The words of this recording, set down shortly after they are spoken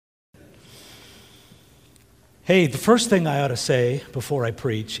Hey, the first thing I ought to say before I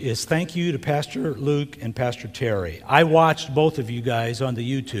preach is thank you to Pastor Luke and Pastor Terry. I watched both of you guys on the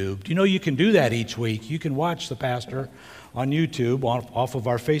YouTube. Do you know you can do that each week? You can watch the pastor on YouTube off of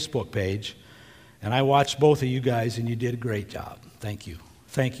our Facebook page. And I watched both of you guys, and you did a great job. Thank you.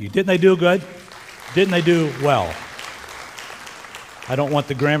 Thank you. Didn't they do good? Didn't they do well? I don't want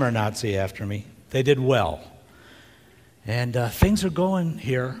the grammar Nazi after me. They did well. And things are going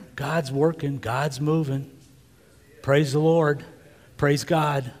here. God's working. God's moving. Praise the Lord. Praise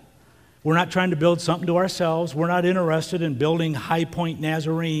God. We're not trying to build something to ourselves. We're not interested in building Highpoint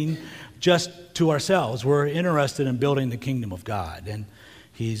Nazarene just to ourselves. We're interested in building the kingdom of God. And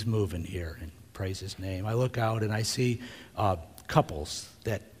He's moving here. And praise His name. I look out and I see couples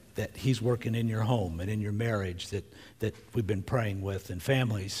that He's working in your home and in your marriage that we've been praying with, and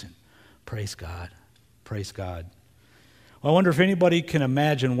families. And praise God. Praise God. Well, I wonder if anybody can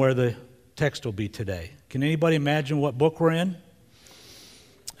imagine where the text will be today. Can anybody imagine what book we're in?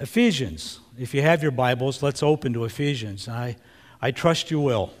 Ephesians. If you have your Bibles, let's open to Ephesians. I trust you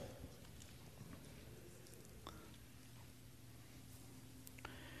will.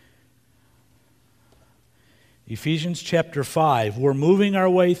 Ephesians chapter 5. We're moving our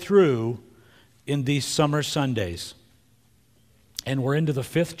way through in these summer Sundays. And we're into the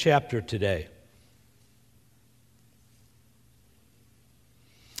 5th chapter today.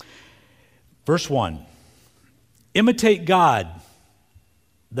 Verse 1. Imitate God,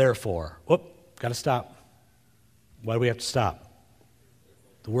 therefore. Whoop, got to stop. Why do we have to stop?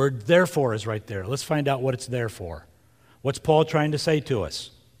 The word therefore is right there. Let's find out what it's there for. What's Paul trying to say to us?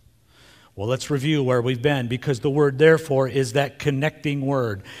 Well, let's review where we've been, because the word therefore is that connecting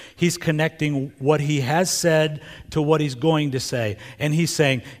word. He's connecting what he has said to what he's going to say. And he's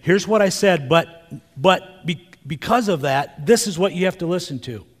saying, here's what I said, but because of that, this is what you have to listen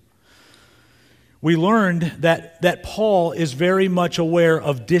to. We learned that Paul is very much aware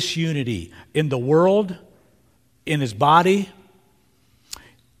of disunity in the world, in his body,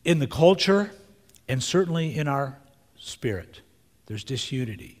 in the culture, and certainly in our spirit. There's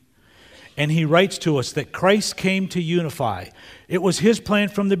disunity. And he writes to us that Christ came to unify. It was his plan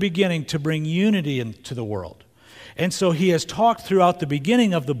from the beginning to bring unity into the world. And so he has talked throughout the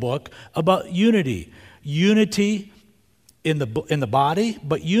beginning of the book about unity. Unity in the body,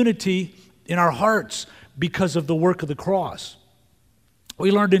 but unity in our hearts because of the work of the cross.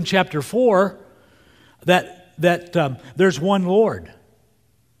 We learned in chapter 4 that there's one Lord.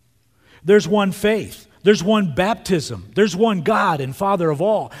 There's one faith. There's one baptism. There's one God and Father of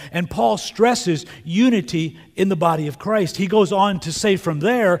all. And Paul stresses unity in the body of Christ. He goes on to say from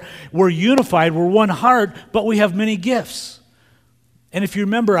there, we're unified, we're one heart, but we have many gifts. And if you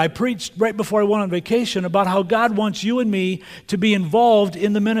remember, I preached right before I went on vacation about how God wants you and me to be involved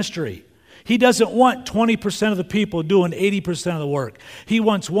in the ministry. He doesn't want 20% of the people doing 80% of the work. He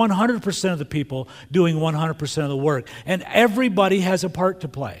wants 100% of the people doing 100% of the work. And everybody has a part to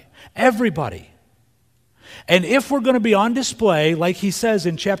play. Everybody. And if we're going to be on display, like he says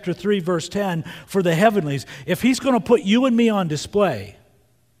in chapter 3, verse 10, for the heavenlies, if he's going to put you and me on display,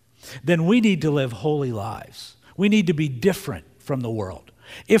 then we need to live holy lives. We need to be different from the world.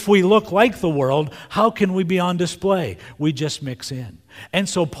 If we look like the world, how can we be on display? We just mix in. And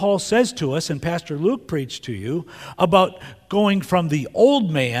so Paul says to us, and Pastor Luke preached to you, about going from the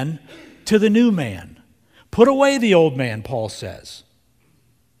old man to the new man. Put away the old man, Paul says,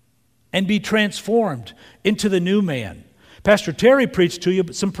 and be transformed into the new man. Pastor Terry preached to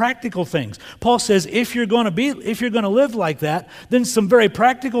you some practical things. Paul says if you're going to live like that, then some very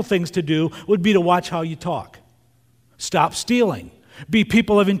practical things to do would be to watch how you talk. Stop stealing. Be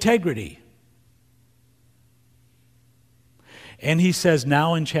people of integrity. And he says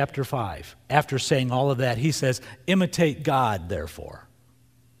now in chapter 5, after saying all of that, he says, imitate God, therefore.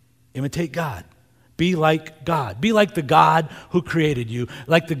 Imitate God. Be like God. Be like the God who created you,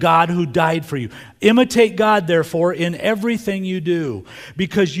 like the God who died for you. Imitate God, therefore, in everything you do,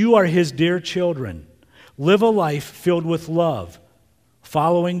 because you are His dear children. Live a life filled with love,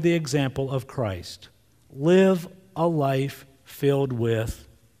 following the example of Christ. Live a life filled with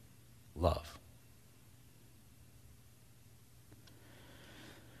love.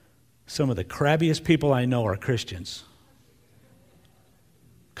 Some of the crabbiest people I know are Christians.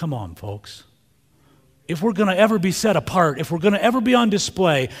 Come on, folks. If we're going to ever be set apart, if we're going to ever be on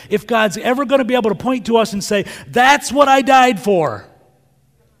display, if God's ever going to be able to point to us and say, that's what I died for,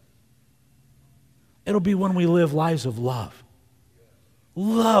 it'll be when we live lives of love.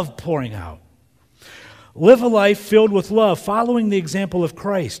 Love pouring out. Live a life filled with love, following the example of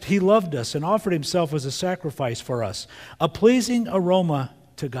Christ. He loved us and offered Himself as a sacrifice for us, a pleasing aroma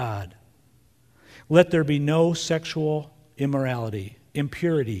to God. Let there be no sexual immorality,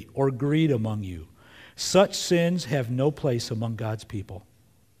 impurity, or greed among you. Such sins have no place among God's people.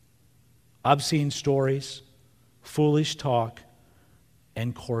 Obscene stories, foolish talk,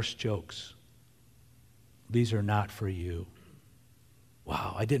 and coarse jokes. These are not for you.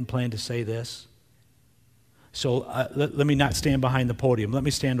 Wow, I didn't plan to say this. So let me not stand behind the podium. Let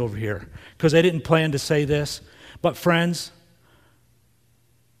me stand over here, because I didn't plan to say this. But friends,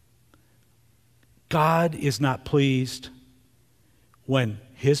 God is not pleased when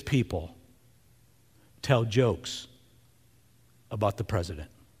his people tell jokes about the president.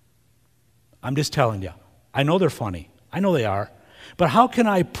 I'm just telling you. I know they're funny. I know they are. But how can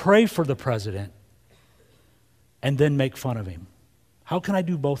I pray for the president and then make fun of him? How can I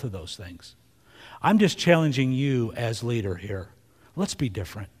do both of those things? I'm just challenging you as leader here. Let's be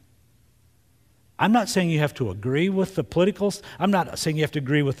different. I'm not saying you have to agree with the politicals. I'm not saying you have to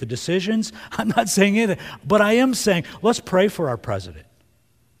agree with the decisions. I'm not saying it. But I am saying, let's pray for our president.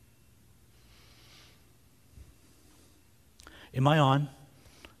 Am I on?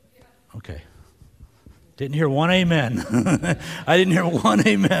 Okay. Didn't hear one amen. I didn't hear one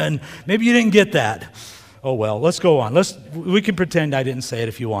amen. Maybe you didn't get that. Oh well, let's go on. We can pretend I didn't say it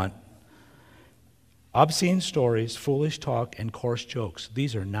if you want. Obscene stories, foolish talk, and coarse jokes,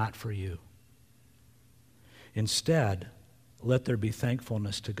 these are not for you. Instead, let there be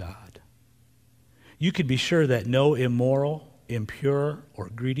thankfulness to God. You can be sure that no immoral, impure, or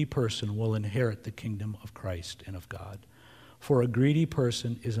greedy person will inherit the kingdom of Christ and of God. For a greedy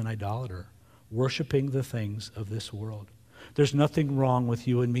person is an idolater, worshiping the things of this world. There's nothing wrong with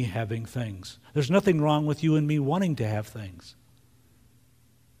you and me having things. There's nothing wrong with you and me wanting to have things.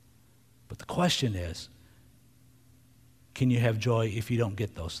 But the question is, can you have joy if you don't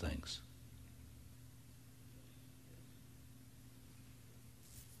get those things?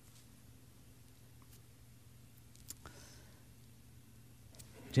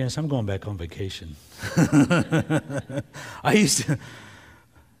 Janice, I'm going back on vacation.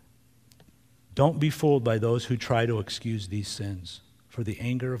 Don't be fooled by those who try to excuse these sins, for the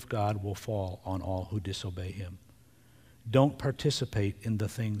anger of God will fall on all who disobey him. Don't participate in the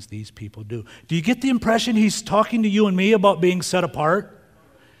things these people do. Do you get the impression he's talking to you and me about being set apart?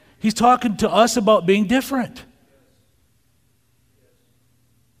 He's talking to us about being different.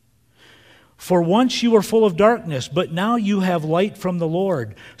 For once you were full of darkness, but now you have light from the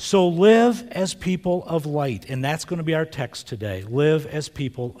Lord. So live as people of light. And that's going to be our text today. Live as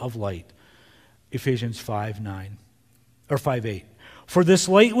people of light. Ephesians 5:9 or 5:8. For this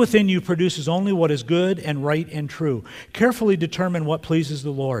light within you produces only what is good and right and true. Carefully determine what pleases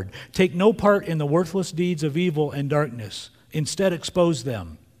the Lord. Take no part in the worthless deeds of evil and darkness. Instead, expose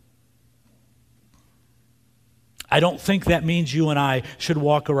them. I don't think that means you and I should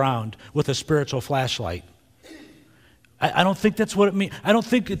walk around with a spiritual flashlight. I don't think that's what it means. I don't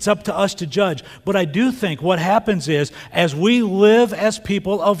think it's up to us to judge. But I do think what happens is, as we live as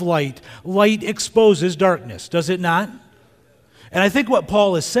people of light, light exposes darkness, does it not? And I think what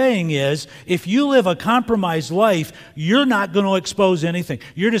Paul is saying is, if you live a compromised life, you're not going to expose anything.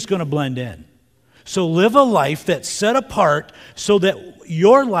 You're just going to blend in. So live a life that's set apart so that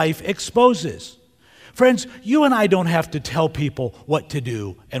your life exposes. Friends, you and I don't have to tell people what to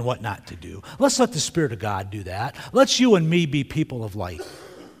do and what not to do. Let's let the Spirit of God do that. Let's you and me be people of light.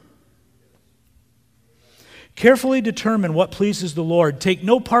 Carefully determine what pleases the Lord. Take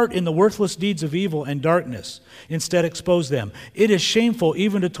no part in the worthless deeds of evil and darkness. Instead, expose them. It is shameful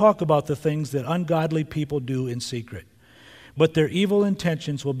even to talk about the things that ungodly people do in secret. But their evil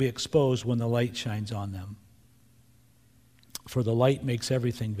intentions will be exposed when the light shines on them. For the light makes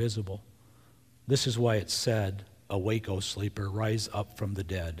everything visible. This is why it's said, awake, O sleeper, rise up from the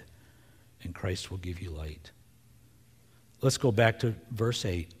dead, and Christ will give you light. Let's go back to verse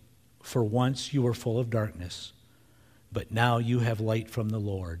 8. For once you were full of darkness, but now you have light from the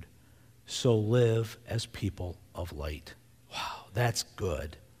Lord. So live as people of light. Wow, that's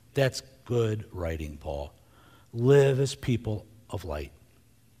good. That's good writing, Paul. Live as people of light.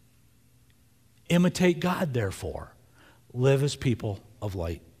 Imitate God, therefore. Live as people of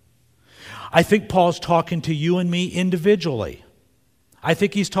light. I think Paul's talking to you and me individually. I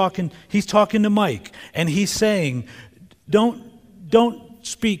think he's talking to Mike, and he's saying, don't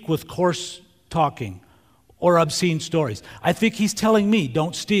speak with coarse talking or obscene stories. I think he's telling me,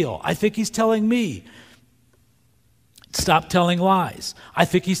 don't steal. I think he's telling me, stop telling lies. I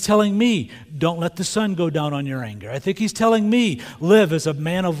think he's telling me, don't let the sun go down on your anger. I think he's telling me, live as a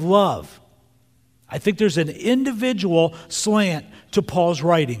man of love. I think there's an individual slant to Paul's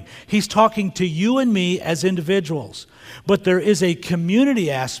writing. He's talking to you and me as individuals, but there is a community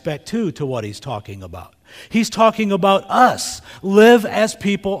aspect too to what he's talking about. He's talking about us. Live as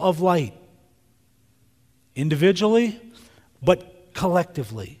people of light. Individually, but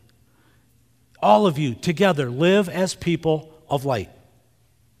collectively. All of you together live as people of light.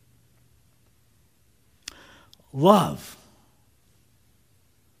 Love.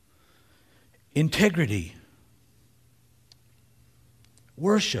 Integrity.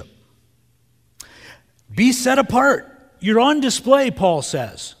 Worship. Be set apart. You're on display, Paul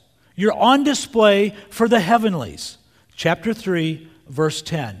says. You're on display for the heavenlies. Chapter 3, verse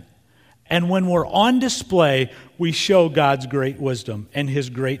 10. And when we're on display, we show God's great wisdom and His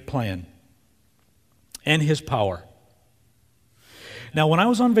great plan and His power. Now, when I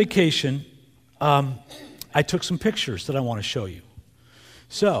was on vacation, I took some pictures that I want to show you.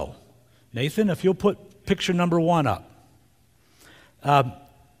 So, Nathan, if you'll put picture number 1 up.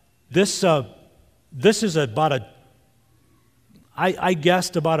 This is about I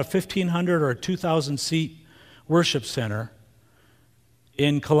guessed about a 1,500 or a 2,000 seat worship center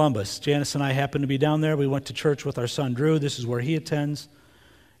in Columbus. Janice and I happened to be down there. We went to church with our son Drew. This is where he attends.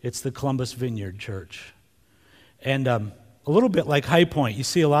 It's the Columbus Vineyard Church. And a little bit like Highpoint, you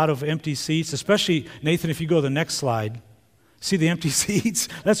see a lot of empty seats, especially, Nathan, if you go to the next slide. See the empty seats?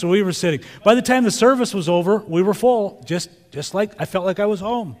 That's where we were sitting. By the time the service was over, we were full, just like I felt like I was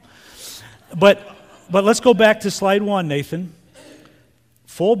home. But let's go back to slide 1, Nathan.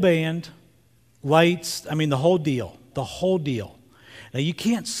 Full band, lights, I mean the whole deal, Now you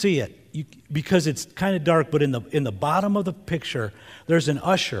can't see it because it's kind of dark, but in the bottom of the picture, there's an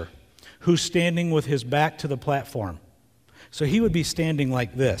usher who's standing with his back to the platform. So he would be standing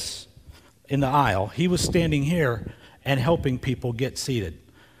like this in the aisle. He was standing here and helping people get seated.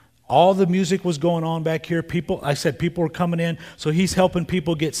 All the music was going on back here. People were coming in, so he's helping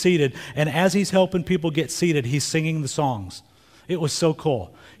people get seated. And as he's helping people get seated, he's singing the songs. It was so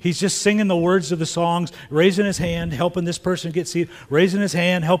cool. He's just singing the words of the songs, raising his hand, helping this person get seated, raising his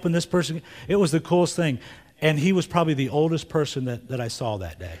hand, helping this person. It was the coolest thing. And he was probably the oldest person that I saw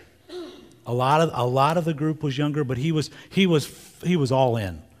that day. A lot of the group was younger, but he was all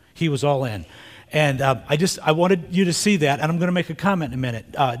in. He was all in. And I wanted you to see that, and I'm going to make a comment in a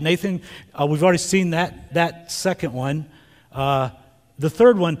minute. Nathan, we've already seen that second one. The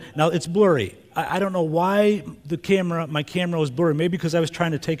third one, now it's blurry. I don't know why my camera was blurry. Maybe because I was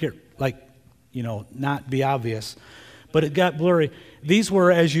trying to take it not be obvious. But it got blurry. These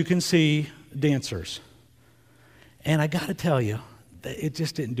were, as you can see, dancers. And I got to tell you, it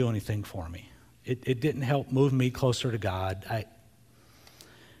just didn't do anything for me. It didn't help move me closer to God.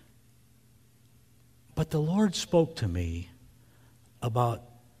 But the Lord spoke to me about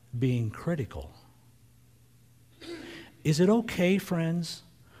being critical. Is it okay, friends,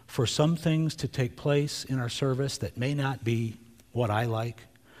 for some things to take place in our service that may not be what I like?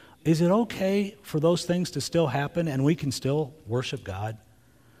 Is it okay for those things to still happen and we can still worship God?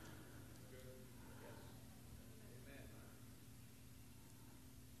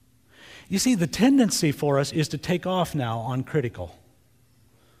 You see, the tendency for us is to take off now on critical.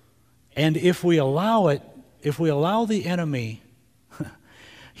 And if we allow the enemy,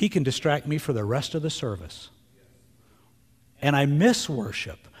 he can distract me for the rest of the service. And I miss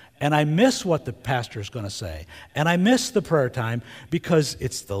worship. And I miss what the pastor's going to say. And I miss the prayer time because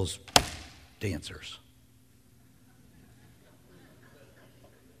it's those dancers.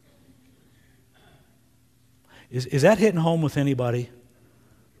 Is that hitting home with anybody?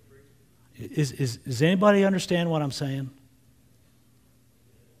 Does anybody understand what I'm saying?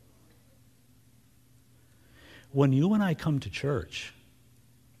 When you and I come to church,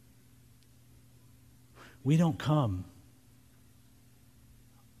 we don't come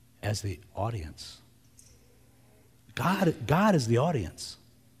as the audience. God is the audience.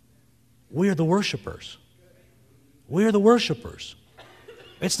 We are the worshipers. We are the worshipers.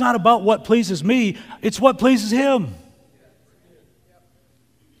 It's not about what pleases me, it's what pleases Him.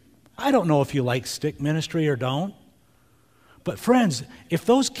 I don't know if you like stick ministry or don't, but friends, if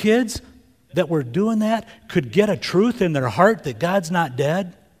those kids that were doing that could get a truth in their heart that God's not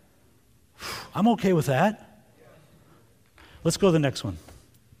dead, I'm okay with that. Let's go to the next one.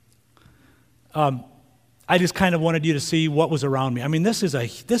 I just kind of wanted you to see what was around me. I mean, this is a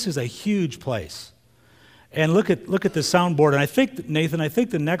huge place. And look at the soundboard. And I think, Nathan,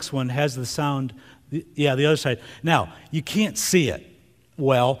 the next one has the sound, the other side. Now, you can't see it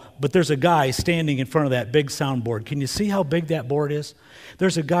well, but there's a guy standing in front of that big soundboard. Can you see how big that board is?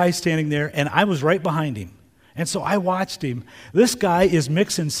 There's a guy standing there, and I was right behind him. And so I watched him. This guy is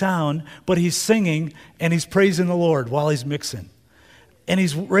mixing sound, but he's singing and he's praising the Lord while he's mixing. And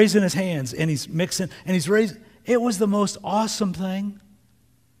he's raising his hands and he's mixing and he's raising. It was the most awesome thing.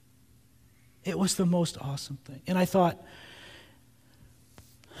 It was the most awesome thing. And I thought,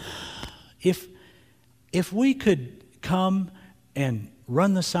 if we could come and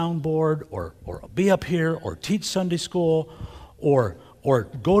run the soundboard or be up here or teach Sunday school or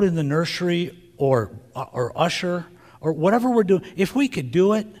go to the nursery or usher or whatever we're doing, if we could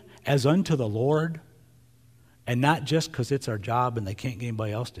do it as unto the Lord and not just because it's our job and they can't get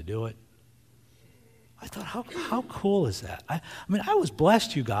anybody else to do it, I thought, how cool is that? I mean, I was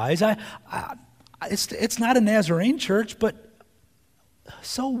blessed, you guys. It's not a Nazarene church, but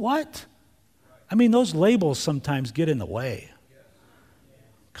so what? I mean, those labels sometimes get in the way.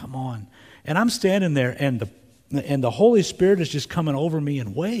 Come on. And I'm standing there, and the Holy Spirit is just coming over me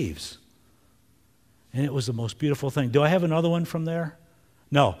in waves. And it was the most beautiful thing. Do I have another one from there?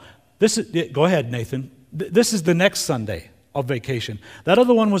 No. Go ahead, Nathan. This is the next Sunday of vacation. That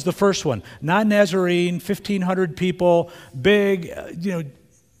other one was the first one. Non-Nazarene, 1,500 people, big,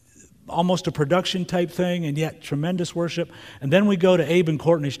 almost a production type thing, and yet tremendous worship. And then we go to Abe and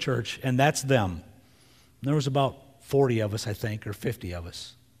Courtney's church, and that's them. There was about 40 of us, I think, or 50 of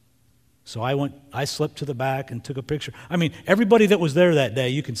us. So I slipped to the back and took a picture. I mean, everybody that was there that day,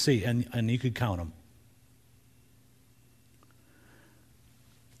 you can see, and you could count them.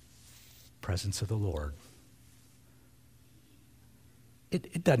 Presence of the Lord.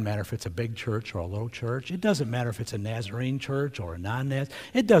 It doesn't matter if it's a big church or a little church. It doesn't matter if it's a Nazarene church or a non-Naz.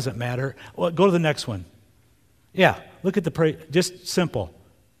 It doesn't matter. Well, go to the next one. Yeah, look at the praise. Just simple.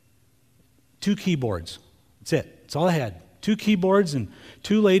 2 keyboards. That's it. That's all I had. 2 keyboards and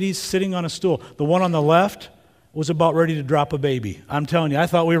 2 ladies sitting on a stool. The one on the left was about ready to drop a baby. I'm telling you, I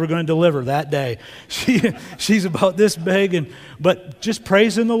thought we were going to deliver that day. She's about this big, but just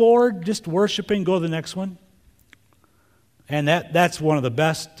praising the Lord, just worshiping. Go to the next one. And that's one of the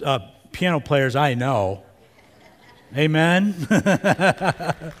best piano players I know. Amen?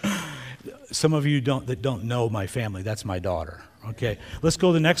 Some of you that don't know my family, that's my daughter. Okay, let's go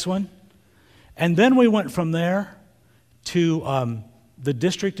to the next one. And then we went from there to the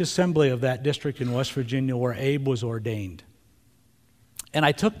district assembly of that district in West Virginia where Abe was ordained. And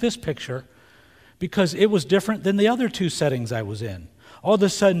I took this picture because it was different than the other 2 settings I was in. All of a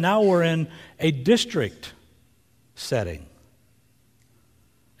sudden, now we're in a district setting.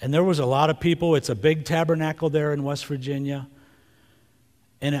 And there was a lot of people. It's a big tabernacle there in West Virginia.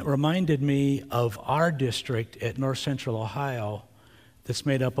 And it reminded me of our district at North Central Ohio that's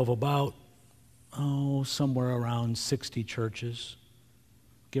made up of about, somewhere around 60 churches,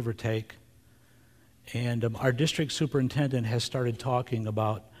 give or take. And our district superintendent has started talking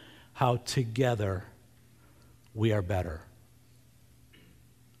about how together we are better.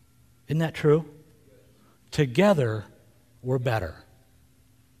 Isn't that true? Together we're better.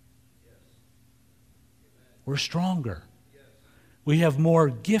 We're stronger. We have more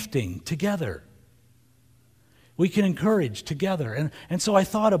gifting together. We can encourage together. And so I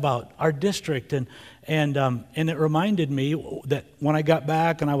thought about our district, and it reminded me that when I got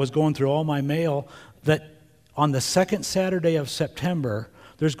back and I was going through all my mail, that on the 2nd Saturday of September,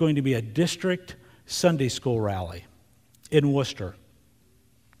 there's going to be a district Sunday school rally in Worcester.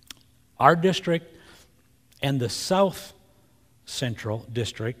 Our district and the South Central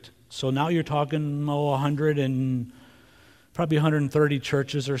District. So now you're talking, 100 and probably 130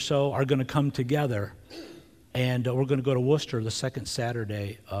 churches or so are going to come together. And we're going to go to Worcester the 2nd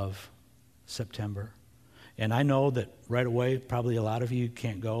Saturday of September. And I know that right away, probably a lot of you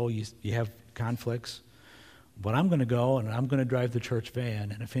can't go. You have conflicts. But I'm going to go, and I'm going to drive the church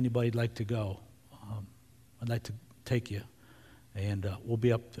van. And if anybody'd like to go, I'd like to take you. And we'll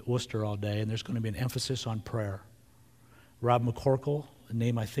be up at Worcester all day, and there's going to be an emphasis on prayer. Rob McCorkle, a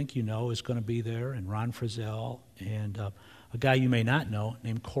name I think you know, is going to be there, and Ron Frizzell, and a guy you may not know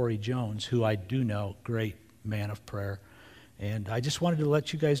named Corey Jones, who I do know, great man of prayer. And I just wanted to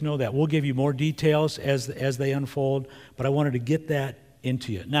let you guys know that. We'll give you more details as they unfold, but I wanted to get that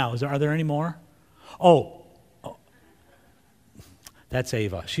into you. Now, are there any more? Oh, that's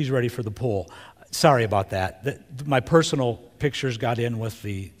Ava. She's ready for the pool. Sorry about that. My personal pictures got in with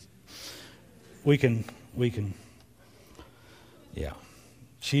the, we can, yeah.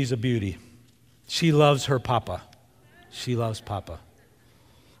 She's a beauty. She loves her papa. She loves papa.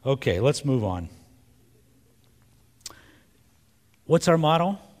 Okay, let's move on. What's our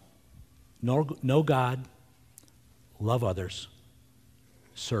motto? Know God, love others,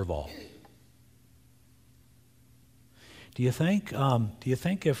 serve all. Do you think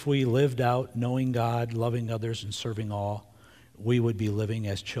if we lived out knowing God, loving others, and serving all, we would be living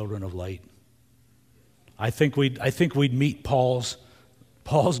as children of light? I think we'd meet Paul's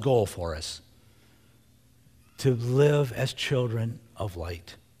goal for us, to live as children of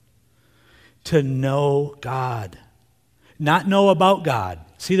light, to know God, not know about God.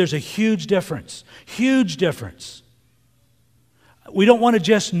 See, there's a huge difference. Huge difference. We don't want to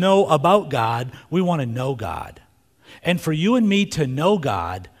just know about God, we want to know God. And for you and me to know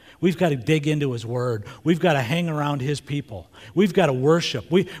God, we've got to dig into His Word. We've got to hang around His people. We've got to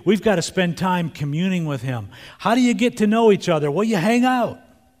worship. We've got to spend time communing with Him. How do you get to know each other? Well, you hang out.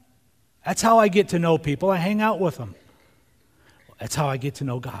 That's how I get to know people. I hang out with them. That's how I get to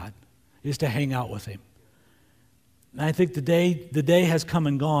know God, is to hang out with Him. And I think the day has come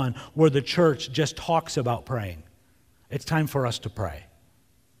and gone where the church just talks about praying. It's time for us to pray.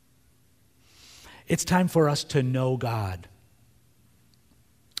 It's time for us to know God.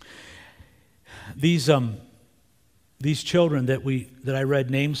 These children that I read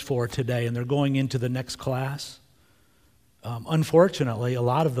names for today, and they're going into the next class. Unfortunately, a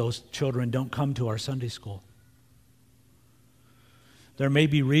lot of those children don't come to our Sunday school. There may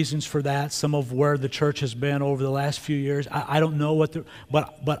be reasons for that. Some of where the church has been over the last few years. I don't know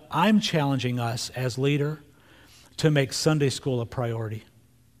but I'm challenging us as leader to make Sunday school a priority.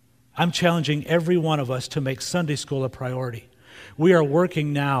 I'm challenging every one of us to make Sunday school a priority. We are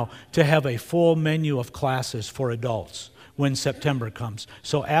working now to have a full menu of classes for adults when September comes.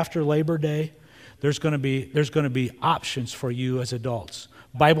 So after Labor Day, there's going to be options for you as adults.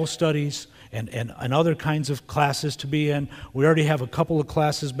 Bible studies and other kinds of classes to be in. We already have a couple of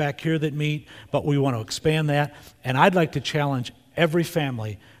classes back here that meet, but we want to expand that. And I'd like to challenge every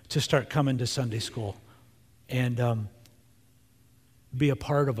family to start coming to Sunday school and be a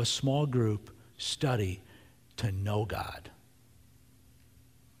part of a small group study to know God.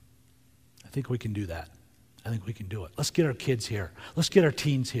 I think we can do that. I think we can do it. Let's get our kids here. Let's get our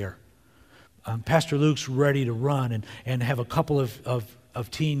teens here. Pastor Luke's ready to run and have a couple of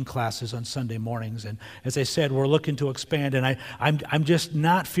teen classes on Sunday mornings. And as I said, we're looking to expand. And I'm just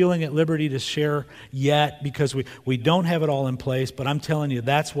not feeling at liberty to share yet because we don't have it all in place. But I'm telling you,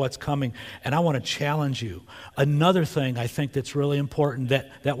 that's what's coming. And I want to challenge you. Another thing I think that's really important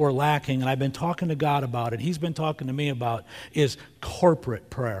that we're lacking, and I've been talking to God about it, He's been talking to me about, is corporate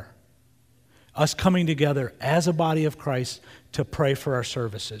prayer. Us coming together as a body of Christ to pray for our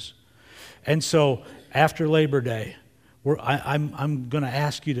services. And so after Labor Day, I'm going to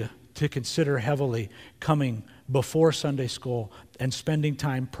ask you to consider heavily coming before Sunday school and spending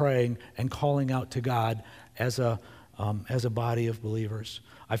time praying and calling out to God as a body of believers.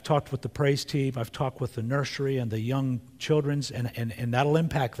 I've talked with the praise team. I've talked with the nursery and the young children's, and that'll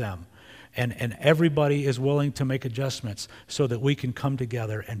impact them. And everybody is willing to make adjustments so that we can come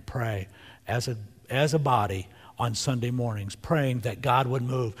together and pray as a body on Sunday mornings, praying that God would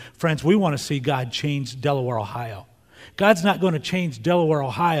move. Friends, we want to see God change Delaware, Ohio. God's not going to change Delaware,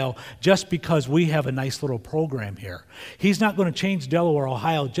 Ohio just because we have a nice little program here. He's not going to change Delaware,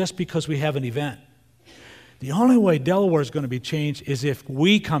 Ohio just because we have an event. The only way Delaware is going to be changed is if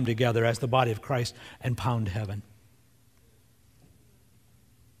we come together as the body of Christ and pound heaven.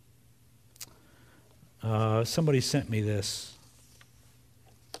 Somebody sent me this,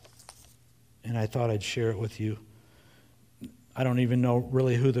 and I thought I'd share it with you. I don't even know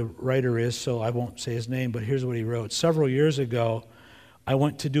really who the writer is, so I won't say his name, but here's what he wrote. Several years ago, I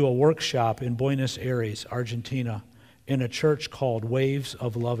went to do a workshop in Buenos Aires, Argentina, in a church called Waves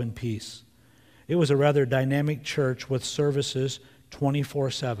of Love and Peace. It was a rather dynamic church with services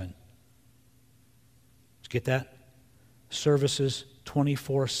 24/7. Did you get that? Services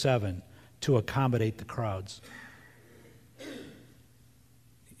 24/7 to accommodate the crowds.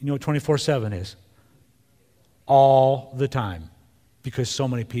 You know what 24/7 is? All the time, because so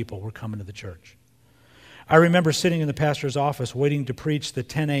many people were coming to the church. I remember sitting in the pastor's office waiting to preach the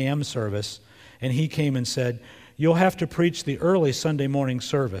 10 a.m. service, and he came and said, "You'll have to preach the early Sunday morning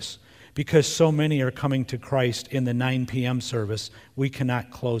service because so many are coming to Christ in the 9 p.m. service. We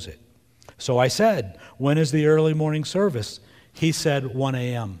cannot close it." So I said, "When is the early morning service?" He said, 1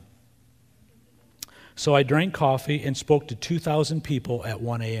 a.m. So I drank coffee and spoke to 2,000 people at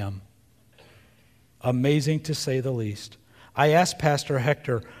 1 a.m. Amazing to say the least. I asked Pastor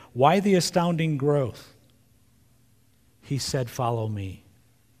Hector, "Why the astounding growth?" He said, "Follow me."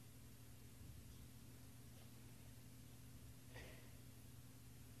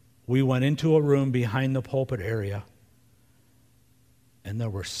 We went into a room behind the pulpit area, and there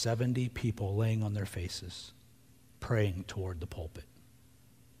were 70 people laying on their faces, praying toward the pulpit.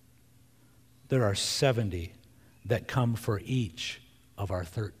 There are 70 that come for each of our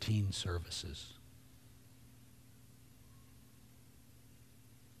 13 services.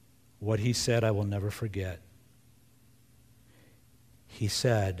 What he said, I will never forget. He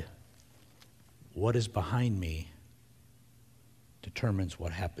said, what is behind me determines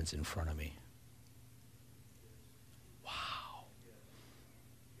what happens in front of me. Wow.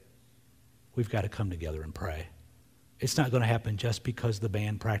 We've got to come together and pray. It's not going to happen just because the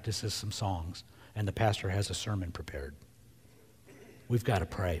band practices some songs and the pastor has a sermon prepared. We've got to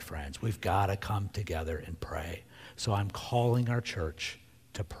pray, friends. We've got to come together and pray. So I'm calling our church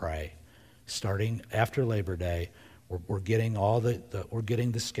to pray. Starting after Labor Day, we're getting we're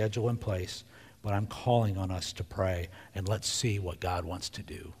getting the schedule in place, but I'm calling on us to pray, and let's see what God wants to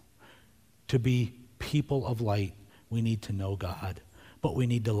do. To be people of light, we need to know God, but we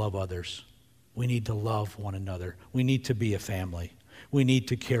need to love others. We need to love one another. We need to be a family. We need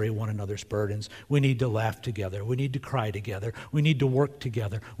to carry one another's burdens. We need to laugh together. We need to cry together. We need to work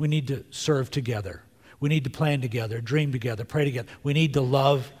together. We need to serve together. We need to plan together, dream together, pray together. We need to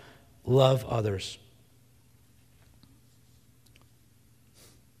love others.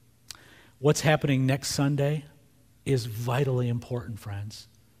 What's happening next Sunday is vitally important, friends.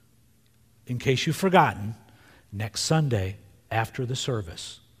 In case you've forgotten, next Sunday after the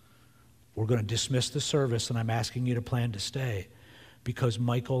service, we're going to dismiss the service, and I'm asking you to plan to stay because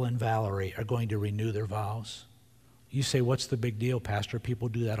Michael and Valerie are going to renew their vows. You say, what's the big deal, Pastor? People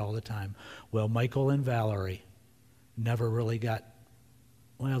do that all the time. Well, Michael and Valerie never really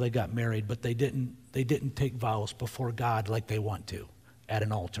they got married, but they didn't take vows before God like they want to at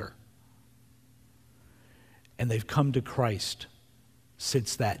an altar. And they've come to Christ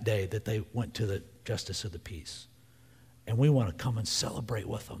since that day that they went to the justice of the peace. And we want to come and celebrate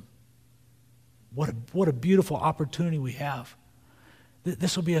with them. What a beautiful opportunity we have.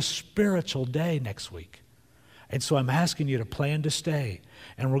 This will be a spiritual day next week. And so I'm asking you to plan to stay.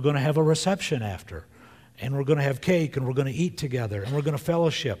 And we're going to have a reception after. And we're going to have cake, and we're going to eat together, and we're going to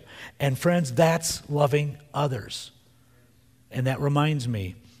fellowship. And friends, that's loving others. And that reminds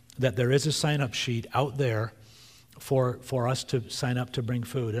me that there is a sign-up sheet out there for us to sign up to bring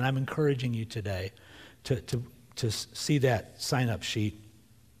food. And I'm encouraging you today to see that sign-up sheet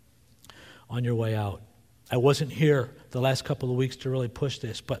on your way out. I wasn't here the last couple of weeks to really push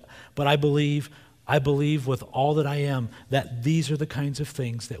this, but I believe with all that I am that these are the kinds of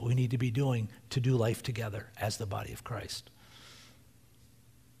things that we need to be doing to do life together as the body of Christ.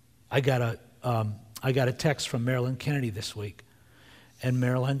 I got a text from Marilyn Kennedy this week, and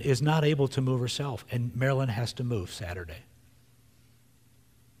Marilyn is not able to move herself, and Marilyn has to move Saturday.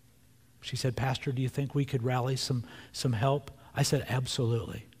 She said, Pastor, do you think we could rally some help? I said,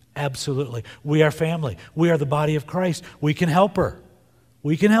 absolutely. Absolutely. We are family. We are the body of Christ. We can help her.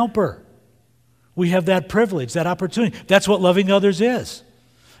 We can help her. We have that privilege, that opportunity. That's what loving others is.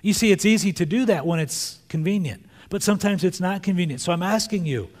 You see, it's easy to do that when it's convenient, but sometimes it's not convenient. So I'm asking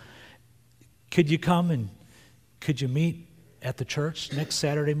you, could you come and could you meet at the church next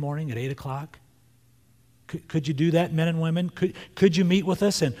Saturday morning at 8 o'clock? Could you do that, men and women? Could you meet with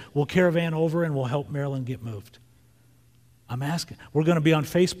us and we'll caravan over and we'll help Marilyn get moved? I'm asking. We're going to be on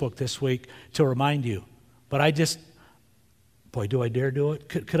Facebook this week to remind you. But boy, do I dare do it?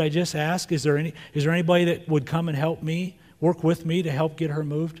 Could I just ask, is there anybody that would come and help me, work with me to help get her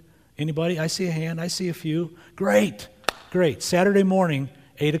moved? Anybody? I see a hand. I see a few. Great. Saturday morning,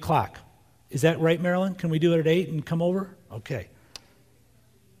 8 o'clock. Is that right, Marilyn? Can we do it at 8 and come over? Okay.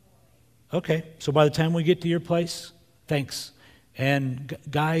 So by the time we get to your place, thanks. And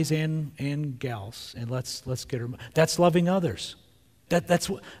guys and gals, and let's get her. That's loving others. That's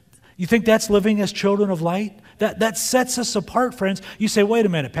what you think. That's living as children of light. That sets us apart, friends. You say, wait a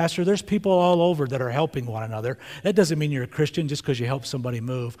minute, Pastor. There's people all over that are helping one another. That doesn't mean you're a Christian just because you help somebody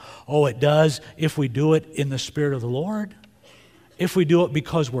move. Oh, it does if we do it in the Spirit of the Lord. If we do it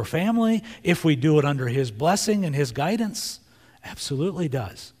because we're family. If we do it under His blessing and His guidance, absolutely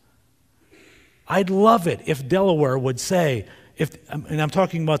does. I'd love it if Delaware would say. And I'm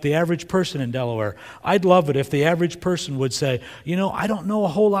talking about the average person in Delaware. I'd love it if the average person would say, I don't know a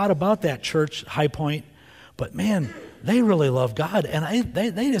whole lot about that church, Highpoint, but man, they really love God, and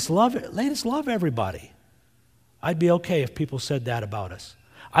they just love it. They just love everybody. I'd be okay if people said that about us.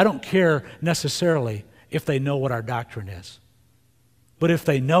 I don't care necessarily if they know what our doctrine is, but if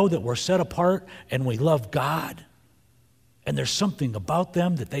they know that we're set apart and we love God, and there's something about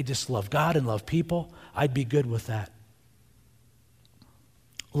them that they just love God and love people, I'd be good with that.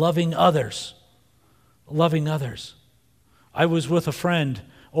 Loving others. I was with a friend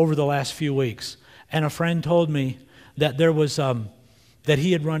over the last few weeks, and a friend told me that there was that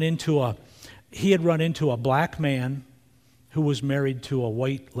he had run into he had run into a black man who was married to a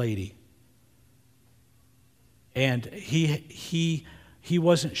white lady. And he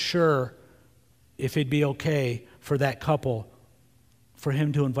wasn't sure if it'd be okay for that couple, for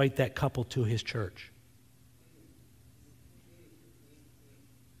him to invite that couple to his church.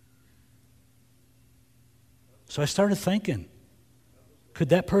 So I started thinking, could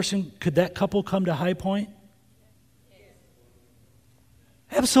that couple come to Highpoint?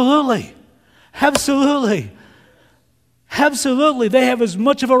 Absolutely. Absolutely. Absolutely. They have as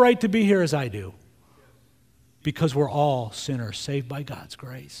much of a right to be here as I do. Because we're all sinners saved by God's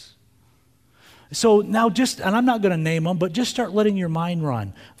grace. So now and I'm not going to name them, but just start letting your mind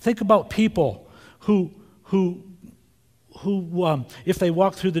run. Think about people who if they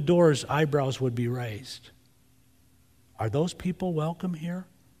walk through the doors, eyebrows would be raised. Are those people welcome here?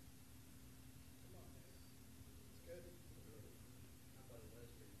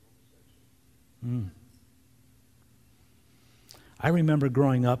 I remember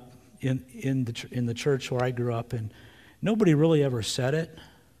growing up in the church where I grew up, and nobody really ever said it.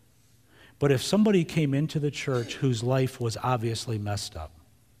 But if somebody came into the church whose life was obviously messed up,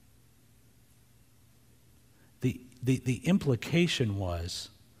 the implication was,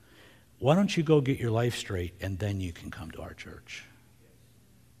 why don't you go get your life straight and then you can come to our church?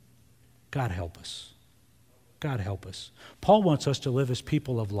 God help us. God help us. Paul wants us to live as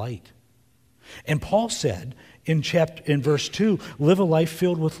people of light. And Paul said in verse 2, live a life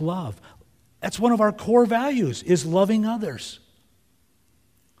filled with love. That's one of our core values, is loving others.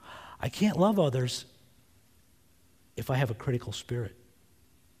 I can't love others if I have a critical spirit,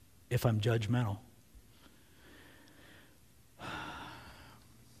 if I'm judgmental.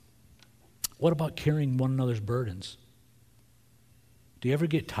 What about carrying one another's burdens? Do you ever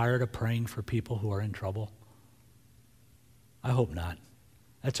get tired of praying for people who are in trouble? I hope not.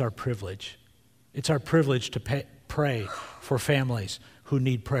 That's our privilege. It's our privilege to pray for families who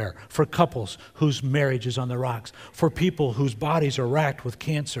need prayer, for couples whose marriage is on the rocks, for people whose bodies are racked with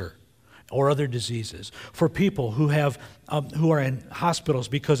cancer or other diseases, for people who are in hospitals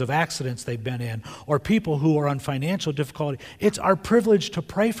because of accidents they've been in, or people who are on financial difficulty. It's our privilege to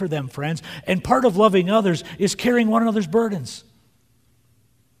pray for them, friends. And part of loving others is carrying one another's burdens.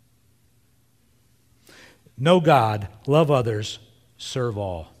 Know God, love others, serve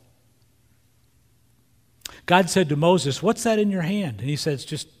all. God said to Moses, what's that in your hand? And he said, it's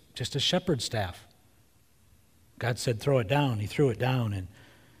just a shepherd's staff. God said, throw it down. He threw it down, and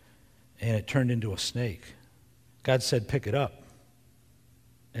it turned into a snake. God said, pick it up.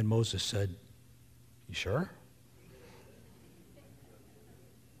 And Moses said, you sure?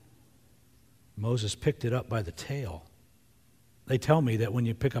 Moses picked it up by the tail. They tell me that when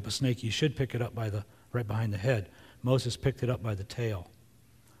you pick up a snake, you should pick it up right behind the head. Moses picked it up by the tail,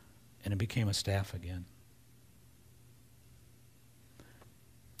 and it became a staff again.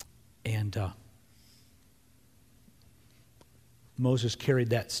 And Moses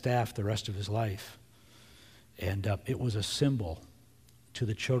carried that staff the rest of his life. And it was a symbol to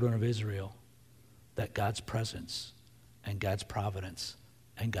the children of Israel that God's presence and God's providence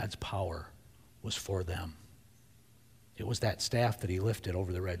and God's power was for them. It was that staff that he lifted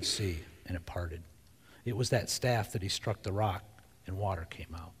over the Red Sea and it parted. It was that staff that he struck the rock and water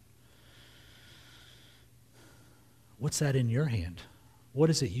came out. What's that in your hand? What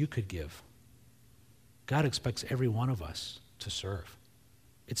is it you could give? God expects every one of us to serve.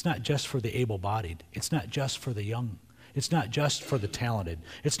 It's not just for the able-bodied. It's not just for the young. It's not just for the talented.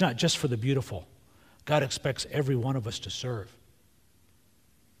 It's not just for the beautiful. God expects every one of us to serve.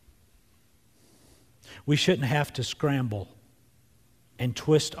 We shouldn't have to scramble and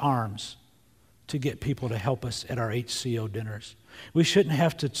twist arms to get people to help us at our HCO dinners. We shouldn't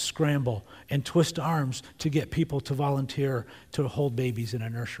have to scramble and twist arms to get people to volunteer to hold babies in a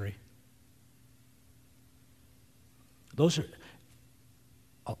nursery. Those are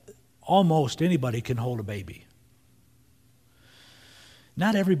almost anybody can hold a baby.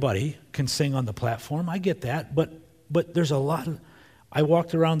 Not everybody can sing on the platform. I get that, but there's a lot of. I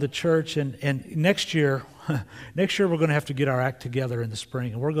walked around the church, and next year we're going to have to get our act together in the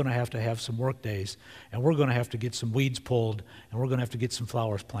spring, and we're going to have some work days, and we're going to have to get some weeds pulled, and we're going to have to get some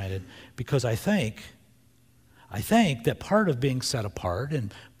flowers planted, because I think that part of being set apart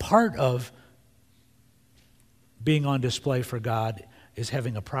and part of being on display for God is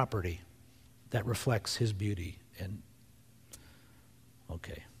having a property that reflects His beauty. And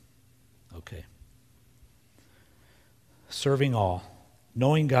okay. Serving all.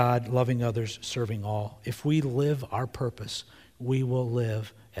 Knowing God, loving others, serving all. If we live our purpose, we will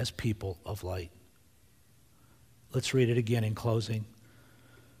live as people of light. Let's read it again in closing.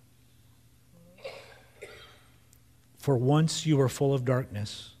 For once you were full of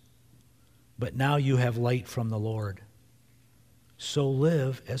darkness, but now you have light from the Lord. So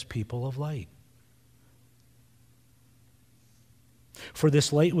live as people of light. For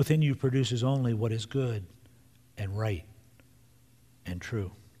this light within you produces only what is good and right and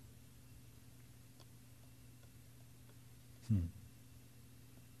true.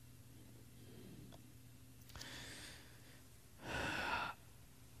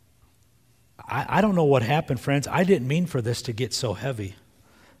 I don't know what happened, friends. I didn't mean for this to get so heavy.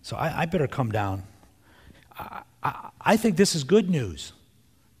 So I better come down. I think this is good news.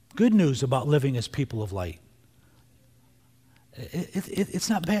 Good news about living as people of light. It's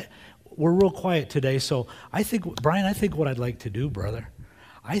not bad. We're real quiet today, so I think, Brian, what I'd like to do, brother,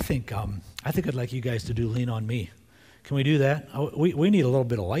 I think I'd like you guys to do Lean on Me. Can we do that? We need a little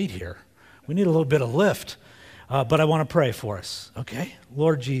bit of light here. We need a little bit of lift. But I want to pray for us, okay?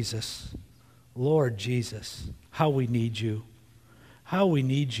 Lord Jesus, how we need you. How we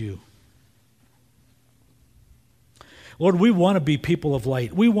need you. Lord, we want to be people of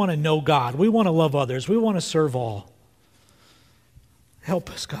light. We want to know God. We want to love others. We want to serve all.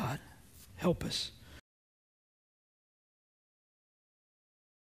 Help us, God. Help us.